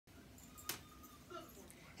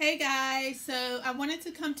Hey guys, so I wanted to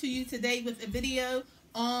come to you today with a video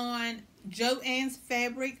on Joanns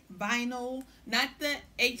Fabric vinyl, not the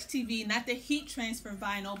HTV, not the heat transfer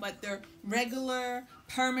vinyl, but the regular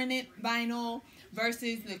permanent vinyl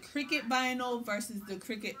versus the Cricut vinyl versus the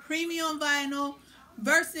Cricut Premium vinyl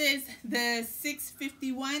versus the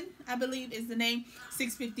 651, I believe is the name,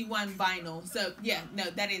 651 vinyl. So yeah, no,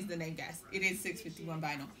 that is the name, guys. It is 651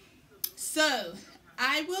 vinyl. So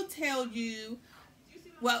I will tell you.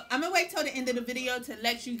 Well, I'm going to wait till the end of the video to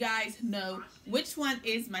let you guys know which one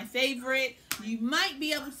is my favorite. You might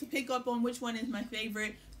be able to pick up on which one is my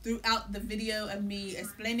favorite throughout the video of me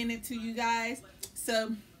explaining it to you guys.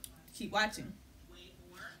 So, keep watching.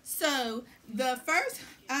 So, the first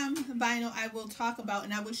vinyl I will talk about,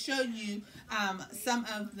 and I will show you some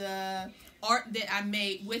of the art that I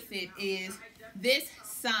made with it, is this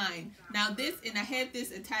sign. Now this, and I have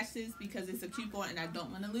this attached to this because it's a coupon and I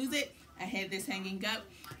don't want to lose it. I had this hanging up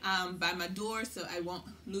by my door so I won't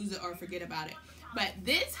lose it or forget about it. But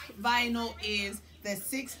this vinyl is the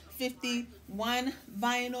 651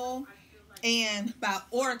 vinyl and by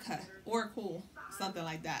Oracal, something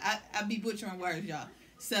like that. I'll be butchering words, y'all.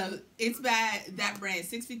 So it's by that brand,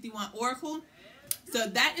 651 Oracal. So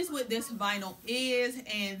that is what this vinyl is,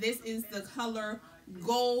 and this is the color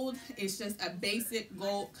gold. It's just a basic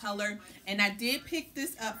gold color, and I did pick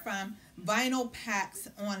this up from Vinyl Packs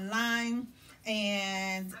online,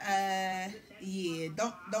 and yeah,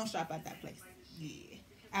 don't shop at that place. Yeah,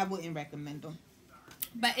 I wouldn't recommend them.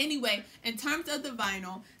 But anyway, in terms of the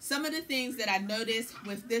vinyl, some of the things that I noticed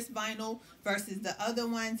with this vinyl versus the other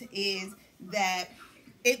ones is that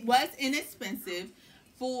it was inexpensive.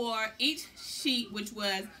 For each sheet, which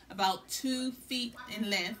was about 2 feet in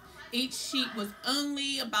length, each sheet was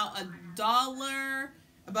only about $1,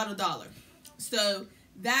 about $1. So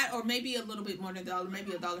that, or maybe a little bit more than $1,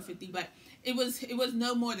 maybe $1.50, but it was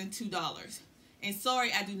no more than $2. And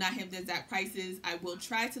sorry, I do not have the exact prices. I will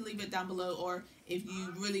try to leave it down below, or if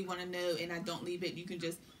you really want to know and I don't leave it, you can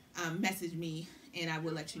just message me and I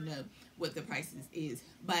will let you know what the prices is.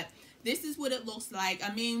 But this is what it looks like.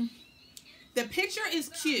 I mean, the picture is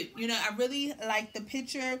cute. You know, I really like the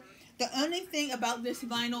picture. The only thing about this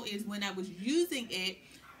vinyl is when I was using it,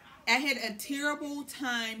 I had a terrible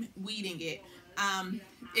time weeding it.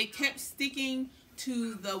 It kept sticking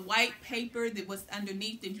to the white paper that was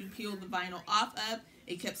underneath that you peel the vinyl off of.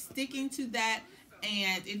 It kept sticking to that,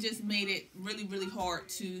 and it just made it really, really hard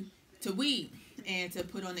to weed and to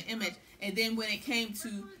put on the image. And then when it came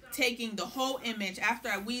to taking the whole image, after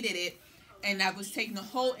I weeded it, and I was taking the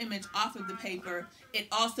whole image off of the paper, it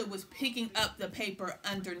also was picking up the paper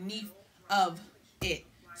underneath of it.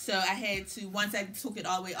 So I had to, once I took it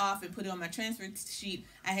all the way off and put it on my transfer sheet,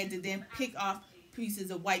 I had to then pick off pieces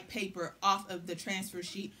of white paper off of the transfer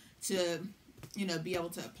sheet to, you know, be able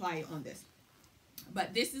to apply it on this.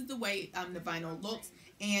 But this is the way the vinyl looks,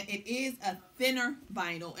 and it is a thinner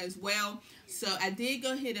vinyl as well. So I did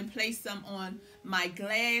go ahead and place some on my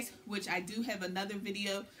glass, which I do have another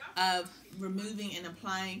video of removing and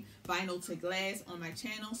applying vinyl to glass on my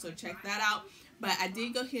channel, so check that out. But I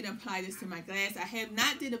did go ahead and apply this to my glass. I have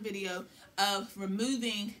not did a video of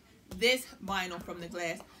removing this vinyl from the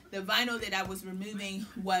glass. The vinyl that I was removing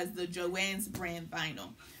was the Joanns brand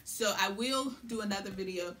vinyl. So I will do another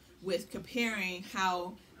video with comparing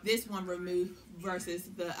how this one removed versus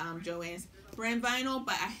the Joanns brand vinyl.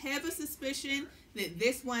 But I have a suspicion that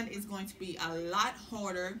this one is going to be a lot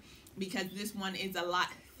harder because this one is a lot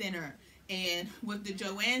thinner. And with the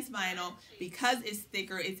Joanns vinyl, because it's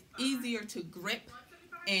thicker, it's easier to grip.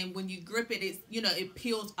 And when you grip it, it's, you know, it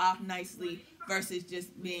peels off nicely versus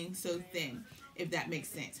just being so thin, if that makes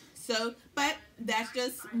sense. So, but that's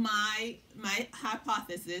just my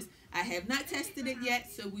hypothesis. I have not tested it yet,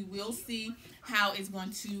 so we will see how it's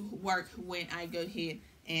going to work when I go ahead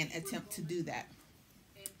and attempt to do that.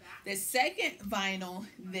 The second vinyl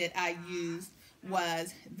that I used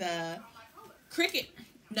was the Cricut.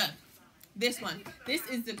 No, this one. This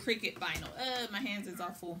is the Cricut vinyl. My hands is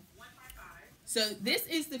all full. So this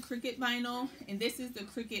is the Cricut vinyl, and this is the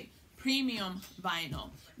Cricut Premium vinyl,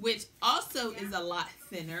 which also is a lot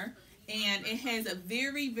thinner, and it has a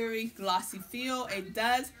very, very glossy feel. It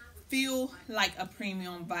does feel like a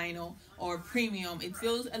premium vinyl or premium. It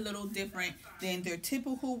feels a little different than their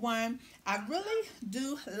typical one. I really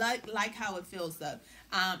do like how it feels though.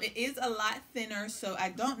 It is a lot thinner, so I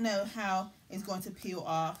don't know how it's going to peel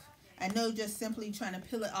off. I know just simply trying to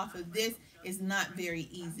peel it off of this is not very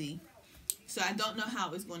easy. So I don't know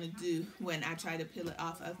how it's going to do when I try to peel it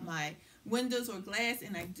off of my windows or glass,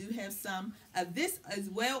 and I do have some of this as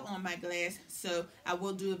well on my glass, so I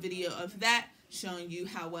will do a video of that showing you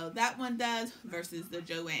how well that one does versus the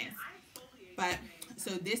Joanns. But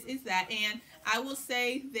so this is that, and I will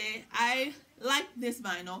say that I like this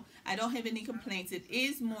vinyl. I don't have any complaints. It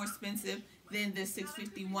is more expensive than the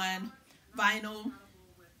 651 vinyl.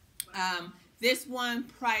 This one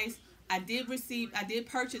price, I did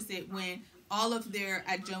purchase it when all of their,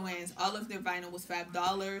 at Joann's, all of their vinyl was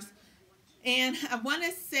 $5. And I want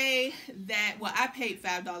to say that, well, I paid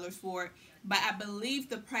 $5 for it, but I believe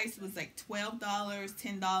the price was like $12,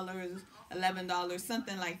 $10, $11,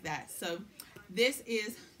 something like that. So this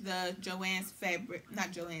is the Joanns Fabric,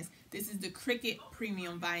 not Joanns, this is the Cricut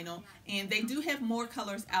Premium vinyl, and they do have more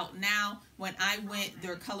colors out now. When I went,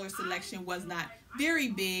 their color selection was not very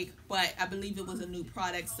big, but I believe it was a new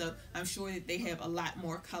product, so I'm sure that they have a lot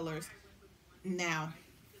more colors now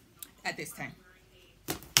at this time.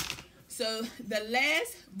 So the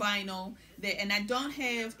last vinyl that, and I don't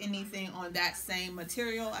have anything on that same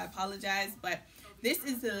material, I apologize, but this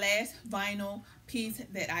is the last vinyl piece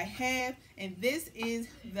that I have, and this is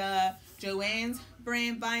the Joanns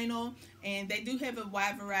brand vinyl, and they do have a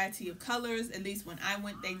wide variety of colors. At least when I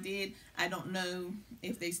went, they did. I don't know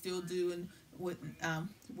if they still do and with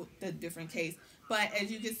the different case, but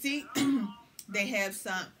as you can see, they have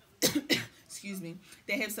some excuse me,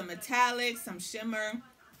 they have some metallic, some shimmer,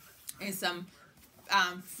 and some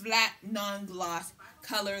flat non-gloss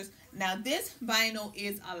colors. Now this vinyl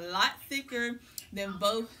is a lot thicker than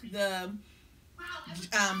both the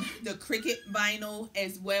Cricut vinyl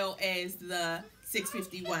as well as the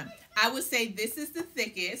 651. I would say this is the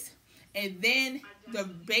thickest, and then the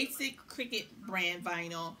basic Cricut brand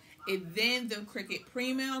vinyl, and then the Cricut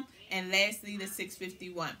Premium, and lastly the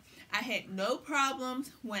 651. I had no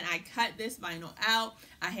problems when I cut this vinyl out.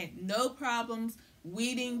 I had no problems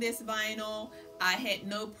weeding this vinyl. I had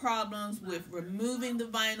no problems with removing the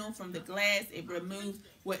vinyl from the glass. It removed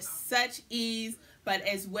with such ease, but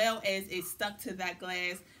as well as it stuck to that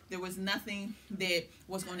glass. There was nothing that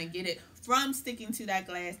was going to get it from sticking to that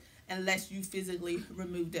glass unless you physically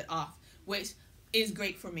removed it off, which is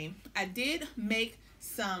great for me. I did make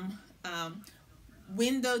some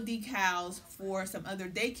window decals for some other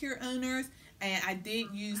daycare owners, and I did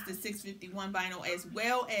use the 651 vinyl as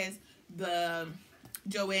well as the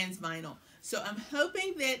Joanns vinyl. So I'm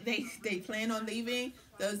hoping that they plan on leaving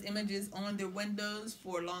those images on their windows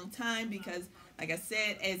for a long time, because like I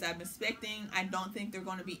said, as I'm expecting, I don't think they're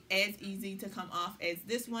going to be as easy to come off as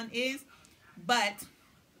this one is. But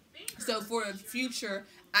so for the future,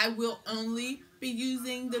 I will only be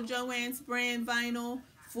using the Joanns brand vinyl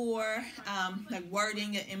for like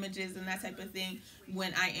wording and images and that type of thing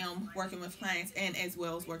when I am working with clients, and as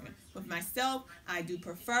well as working with myself. I do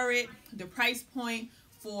prefer it. The price point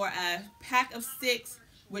for a pack of 6,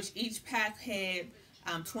 which each pack had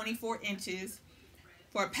 24 inches.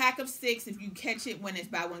 For a pack of 6, if you catch it when it's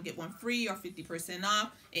buy one get one free or 50%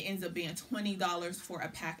 off, it ends up being $20 for a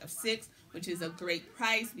pack of 6, which is a great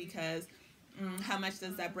price, because how much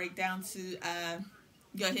does that break down to?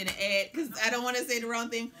 Go ahead and add, because I don't want to say the wrong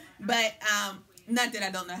thing, but not that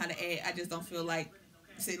I don't know how to add, I just don't feel like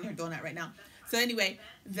sitting here doing that right now. So anyway,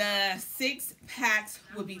 the 6 packs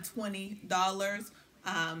would be $20,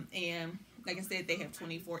 and like I said, they have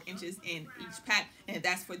 24 inches in each pack, and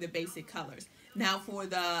that's for the basic colors. Now for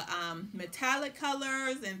the metallic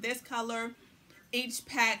colors and this color, each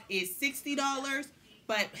pack is $60,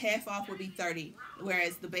 but half off would be $30,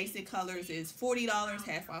 whereas the basic colors is $40,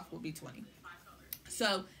 half off will be $20.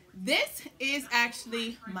 So this is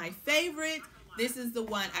actually my favorite. This is the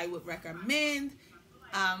one I would recommend.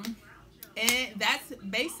 And that's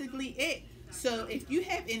basically it. So if you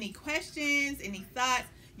have any questions, any thoughts,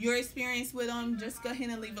 your experience with them, just go ahead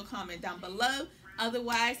and leave a comment down below.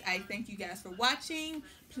 Otherwise, I thank you guys for watching.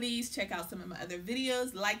 Please check out some of my other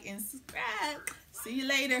videos, like and subscribe. See you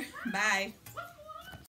later. Bye.